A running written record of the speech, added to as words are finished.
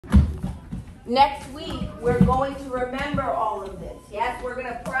Next week, we're going to remember all of this. Yes, we're going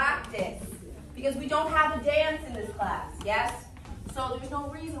to practice because we don't have a dance in this class. Yes, so there's no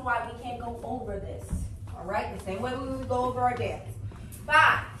reason why we can't go over this. All right, the same way we would go over our dance.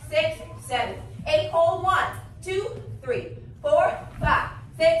 5, 6, 7, 8. Hold 1, 2, 3, 4, 5,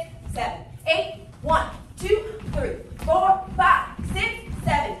 6, 7, 8. 1, 2, 3, 4, 5, 6,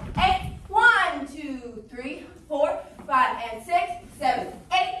 7, 8. 1, 2, 3, 4, 5, and 6, 7,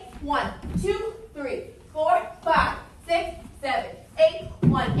 8. 1, 2, 3, 4, 5, 6, 7, 8.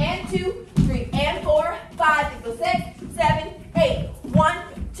 1 and 2, 3 and 4, 5, 6, 7, 8. 1,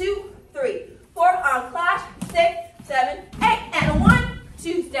 2, 3, 4 on clash, 6, 7, 8. And a 1,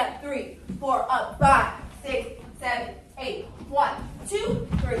 2, step 3, 4 up, 5, 6, 7, 8. 1, 2,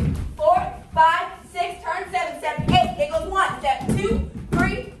 3, 4, 5, 6, turn 7, step 8. It goes 1, step 2,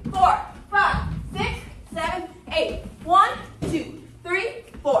 3, 4, 5, 6, 7, 8. 1, 2, 3,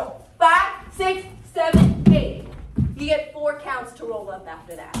 4, 5, 6, 7, 8. You get 4 counts to roll up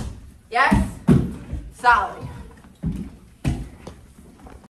after that. Yes? Solid.